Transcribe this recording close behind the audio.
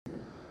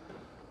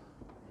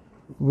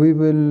We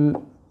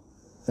will,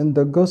 in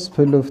the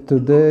Gospel of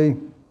today,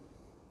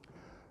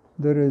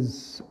 there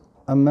is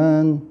a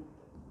man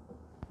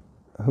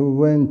who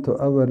went to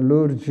our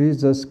Lord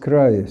Jesus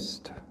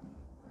Christ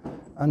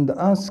and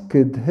asked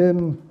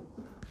him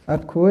a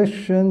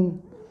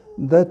question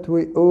that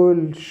we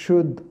all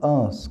should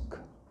ask,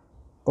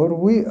 or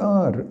we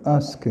are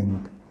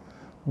asking: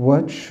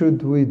 what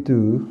should we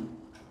do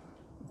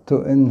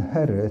to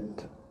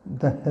inherit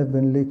the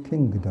heavenly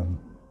kingdom?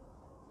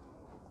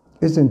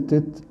 Isn't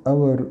it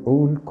our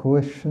all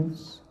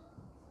questions?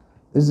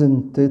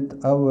 Isn't it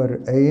our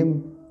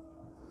aim?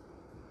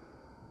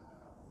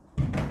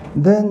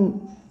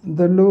 Then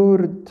the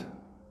Lord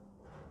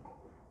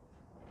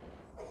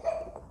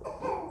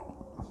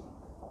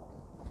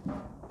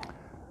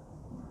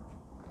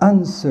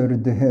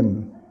answered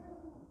him,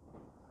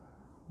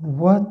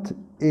 "What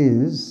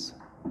is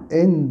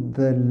in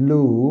the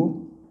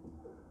law?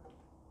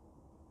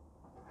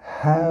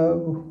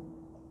 How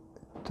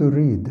to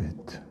read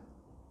it?"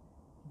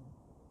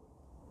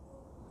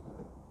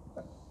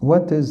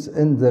 What is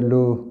in the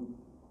law?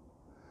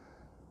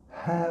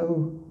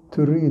 How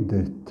to read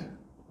it?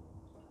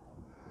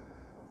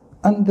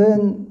 And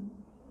then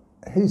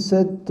he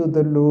said to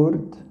the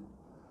Lord,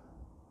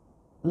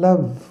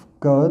 love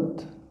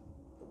God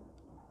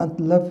and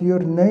love your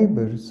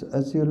neighbors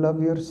as you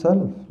love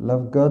yourself.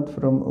 Love God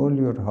from all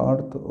your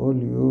heart, all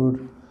your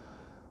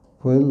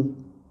will,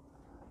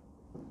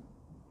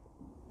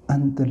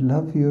 and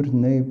love your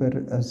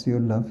neighbor as you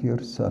love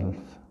yourself.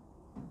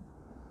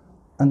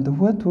 And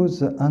what was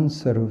the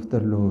answer of the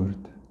Lord?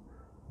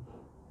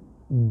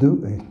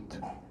 Do it.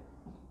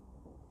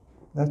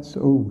 That's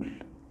all.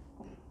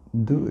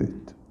 Do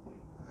it.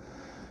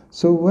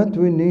 So what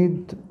we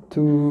need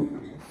to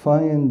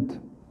find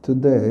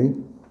today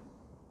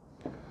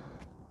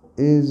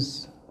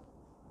is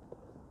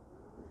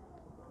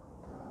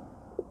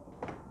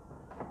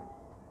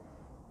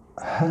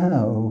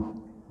how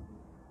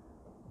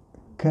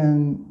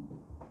can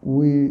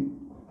we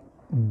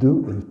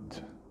do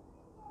it?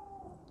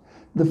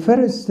 The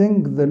first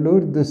thing the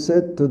Lord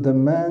said to the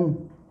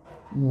man,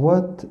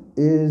 what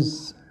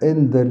is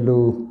in the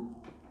law?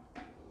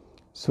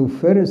 So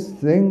first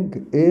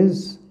thing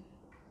is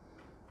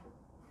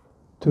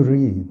to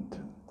read,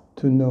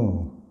 to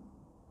know.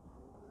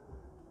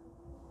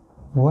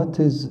 What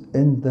is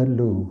in the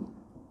law?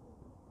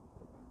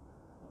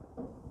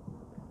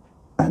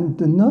 And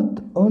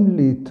not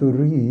only to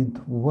read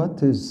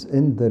what is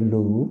in the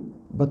law,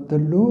 but the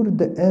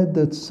Lord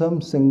added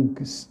something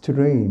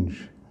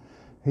strange.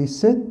 He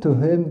said to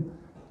him,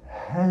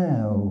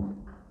 how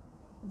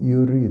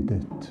you read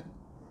it.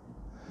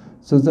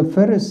 So the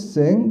first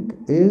thing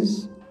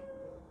is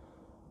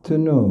to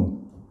know,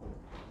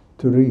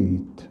 to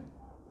read.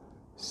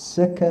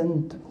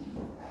 Second,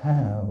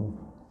 how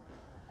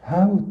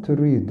to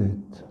read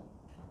it.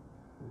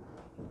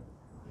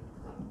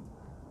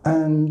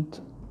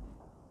 And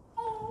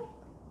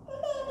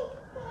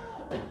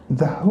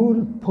the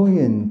whole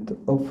point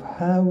of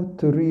how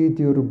to read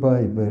your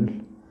Bible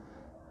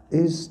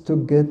is to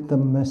get the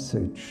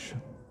message,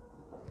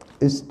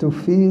 is to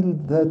feel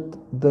that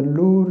the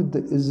Lord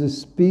is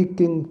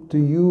speaking to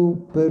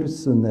you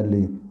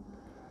personally,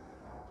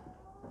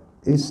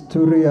 is to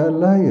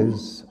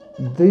realize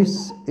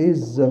this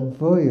is the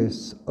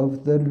voice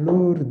of the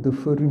Lord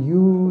for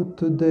you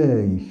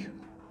today.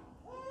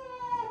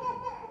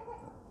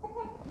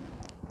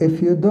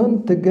 If you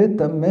don't get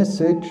a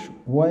message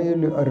while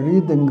you are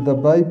reading the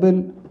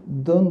Bible,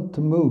 don't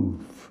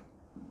move.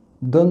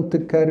 Don't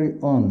carry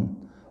on.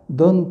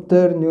 Don't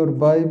turn your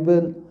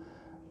Bible,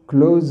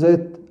 close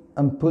it,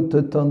 and put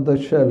it on the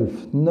shelf.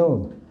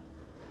 No.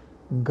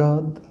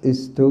 God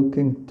is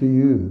talking to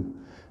you.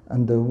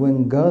 And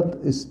when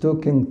God is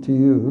talking to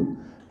you,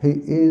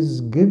 He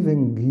is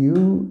giving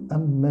you a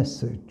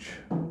message.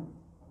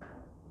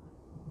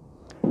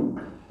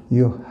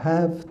 You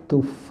have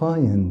to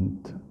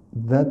find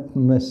that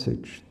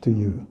message to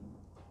you.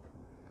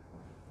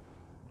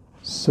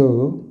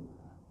 So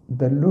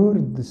the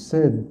Lord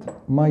said,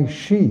 my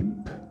sheep,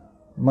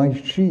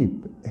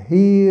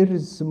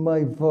 hears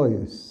my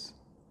voice.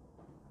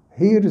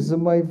 Hears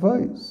my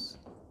voice.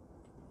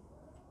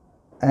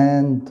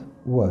 And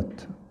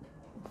what?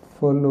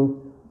 Follow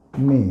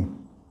me.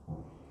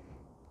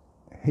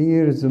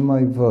 Hears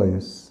my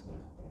voice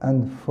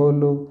and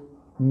follow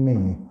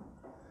me.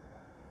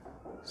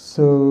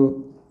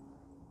 So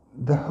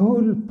the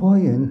whole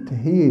point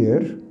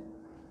here,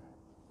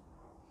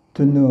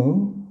 to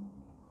know,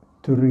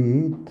 to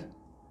read,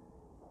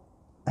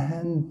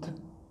 and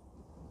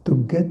to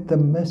get the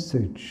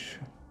message,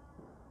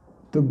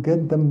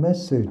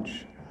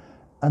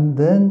 and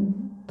then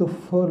to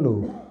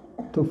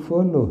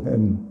follow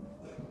Him.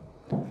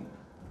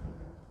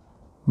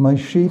 My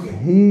sheep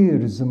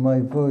hears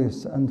my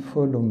voice and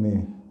follow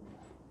me.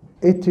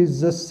 It is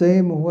the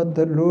same what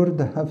the Lord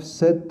have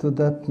said to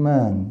that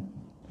man.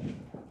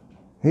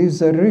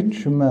 He's a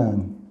rich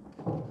man,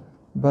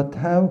 but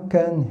how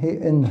can he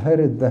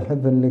inherit the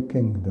heavenly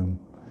kingdom?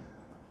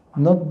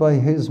 Not by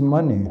his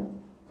money,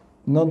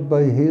 not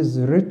by his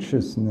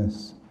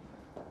righteousness,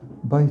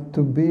 but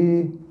to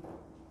be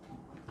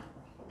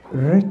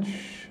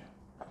rich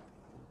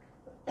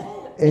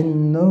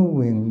in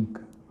knowing,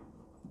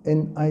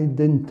 in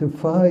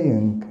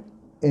identifying,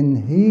 in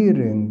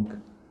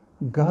hearing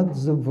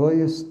God's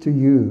voice to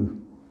you,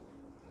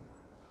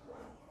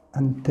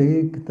 and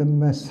take the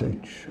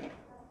message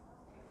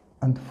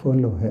and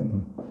follow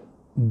him.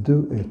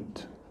 Do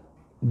it.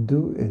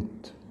 Do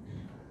it.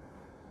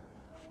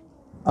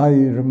 I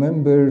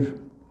remember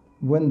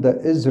when the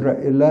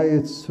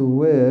Israelites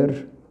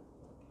were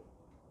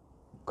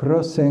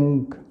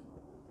crossing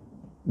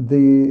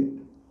the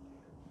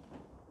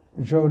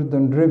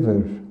Jordan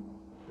River,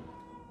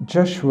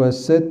 Joshua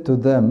said to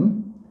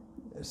them,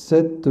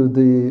 said to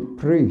the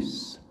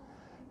priests,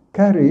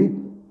 carry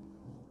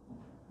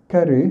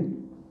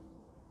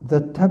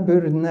the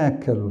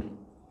tabernacle,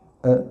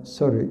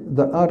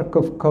 the Ark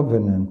of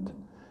Covenant,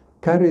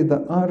 carry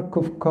the Ark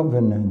of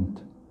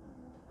Covenant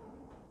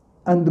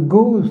and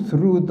go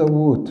through the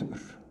water.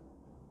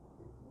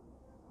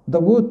 The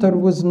water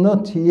was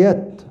not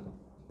yet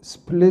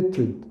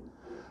splitted,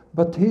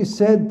 but he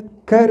said,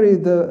 carry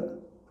the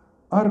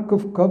Ark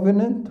of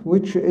Covenant,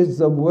 which is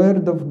the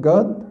Word of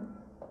God,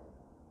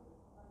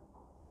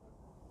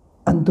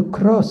 and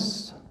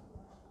cross.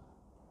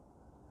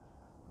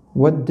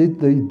 What did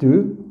they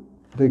do?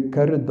 They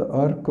carried the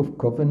Ark of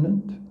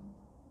Covenant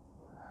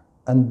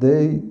and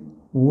they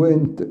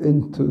went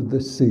into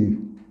the sea.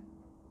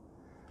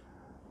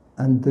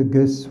 And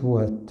guess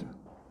what?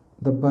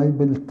 The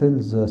Bible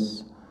tells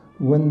us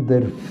when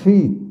their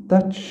feet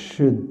touched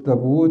the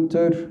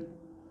water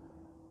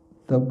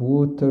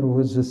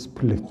was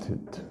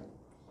splitted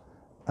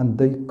and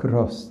they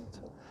crossed.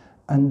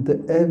 And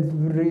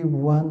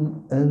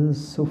everyone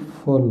else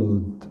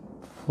followed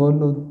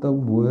the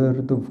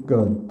word of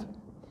God.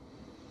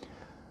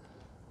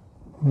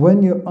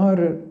 When you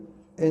are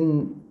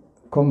in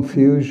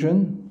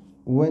confusion,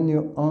 when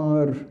you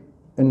are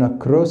in a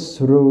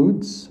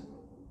crossroads,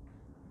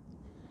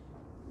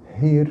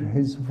 hear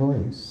his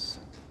voice,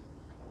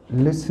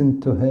 listen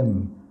to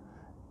him,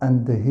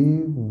 and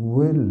he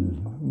will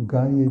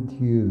guide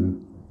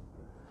you.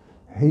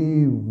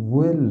 He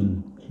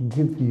will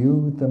give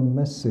you the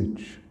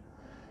message,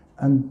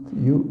 and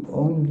you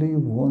only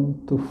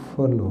want to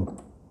follow.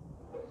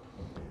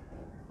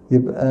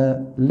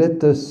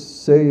 Let us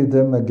say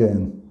them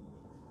again.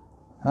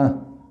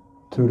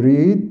 To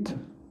read,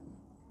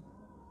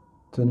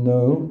 to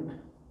know,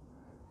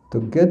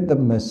 to get the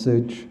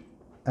message,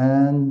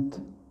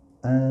 and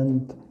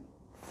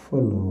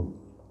follow.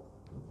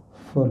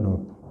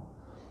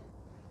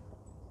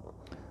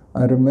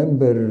 I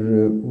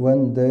remember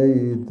one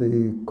day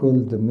they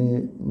called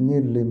me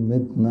nearly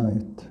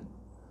midnight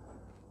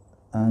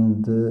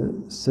and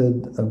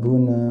said,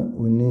 Abuna,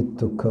 we need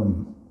to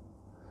come.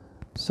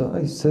 So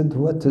I said,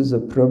 what is the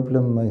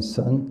problem, my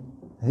son?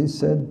 He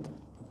said,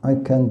 I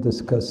can't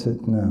discuss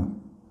it now.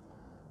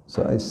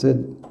 So I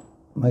said,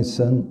 my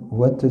son,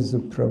 what is the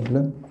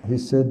problem? He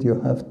said, you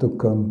have to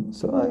come.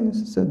 So I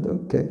said,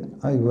 okay.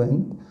 I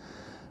went,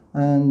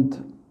 and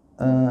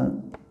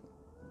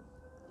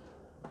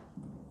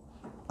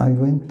I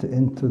went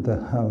into the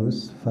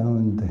house,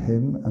 found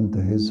him and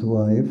his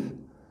wife,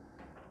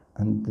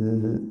 and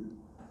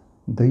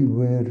they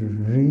were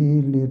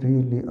really,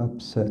 really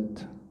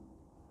upset.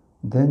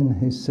 Then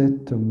he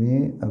said to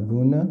me,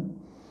 Abuna,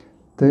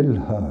 tell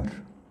her,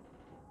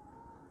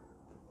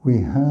 we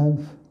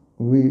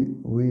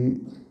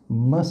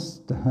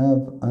must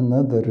have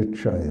another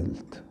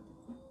child.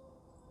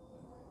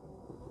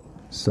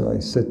 So I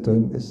said to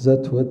him, is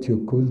that what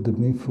you called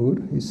me for?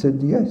 He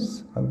said,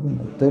 yes, I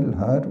want to tell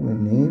her we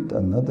need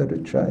another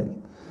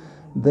child.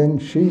 Then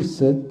she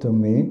said to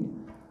me,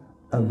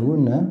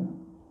 Abuna,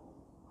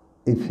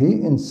 if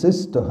he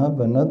insists to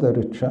have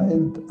another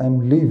child,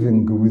 I'm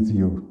leaving with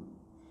you.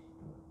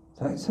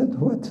 So I said,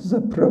 what is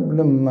the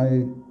problem,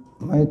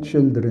 my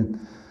children?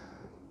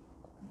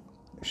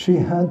 She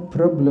had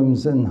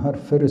problems in her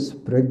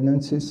first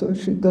pregnancy, so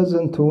she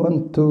doesn't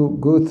want to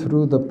go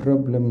through the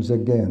problems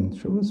again.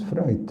 She was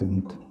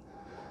frightened.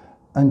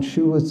 And she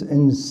was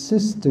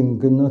insisting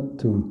not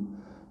to.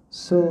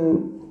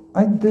 So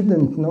I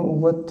didn't know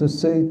what to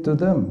say to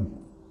them.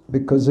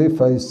 Because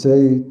if I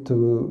say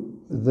to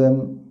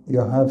them, you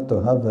have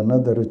to have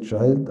another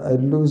child, I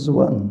lose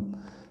one.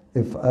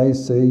 If I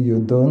say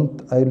you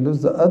don't, I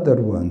lose the other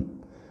one.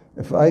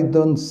 If I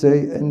don't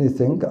say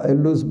anything, I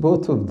lose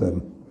both of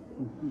them.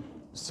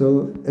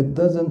 So it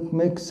doesn't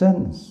make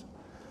sense.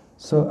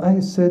 So I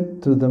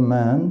said to the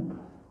man,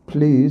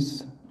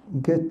 please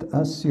get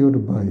us your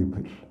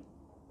Bible.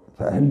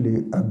 فقال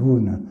لي,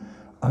 Abuna,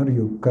 are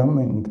you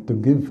coming to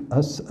give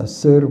us a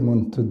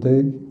sermon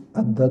today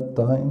at that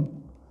time?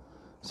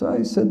 So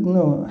I said,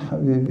 no,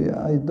 Habibi,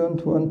 I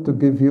don't want to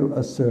give you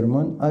a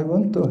sermon. I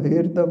want to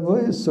hear the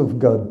voice of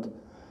God.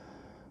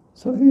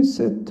 So he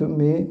said to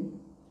me,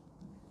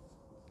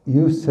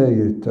 you say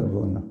it,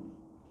 Abuna.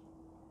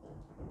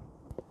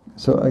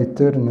 So I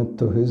turned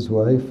to his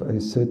wife. I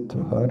said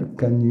to her,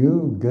 can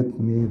you get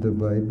me the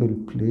Bible,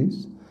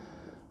 please?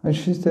 And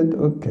she said,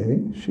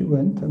 okay. She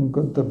went and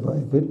got the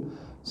Bible.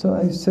 So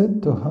I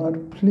said to her,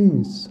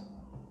 please,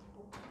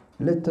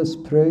 let us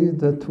pray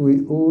that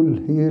we all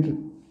hear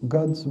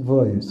God's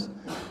voice.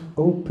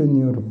 Open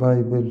your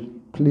Bible,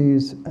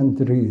 please, and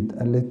read.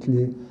 And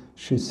lately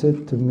she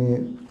said to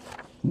me,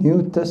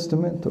 New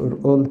Testament or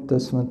Old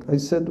Testament? I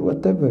said,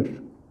 whatever.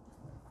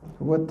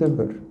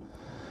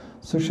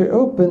 So she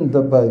opened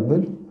the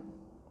Bible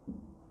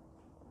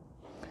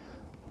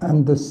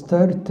and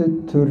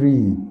started to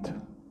read.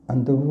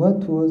 And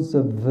what was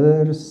the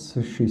verse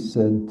she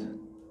said?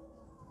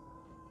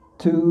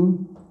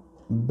 2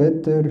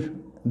 better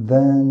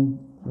than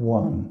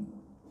 1.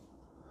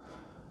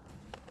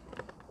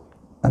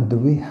 And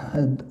we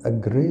had a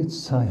great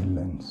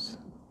silence.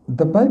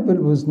 The Bible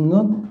was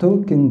not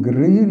talking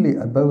really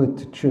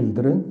about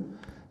children.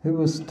 It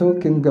was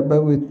talking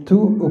about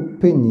 2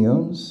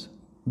 opinions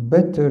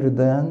better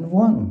than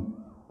 1.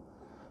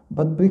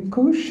 But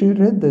because she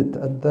read it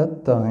at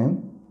that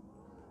time,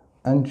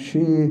 and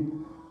she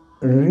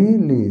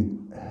really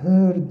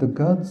heard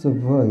God's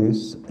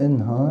voice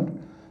in her,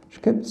 she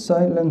kept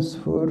silence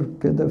for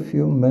a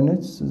few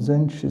minutes.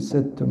 Then she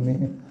said to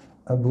me,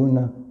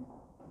 Abuna,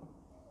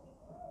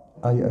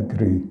 I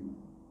agree.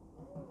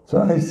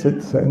 So I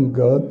said, thank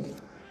God.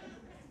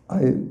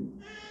 I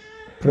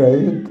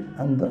prayed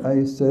and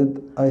I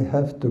said, I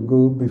have to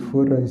go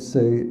before I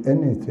say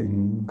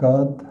anything.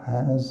 God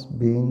has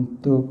been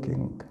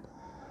talking.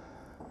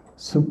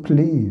 So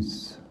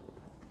please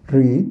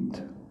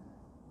read,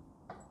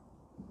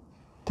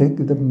 take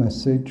the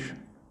message,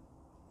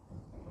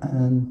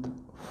 and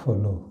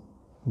follow.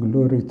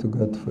 Glory to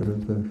God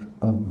forever. Amen.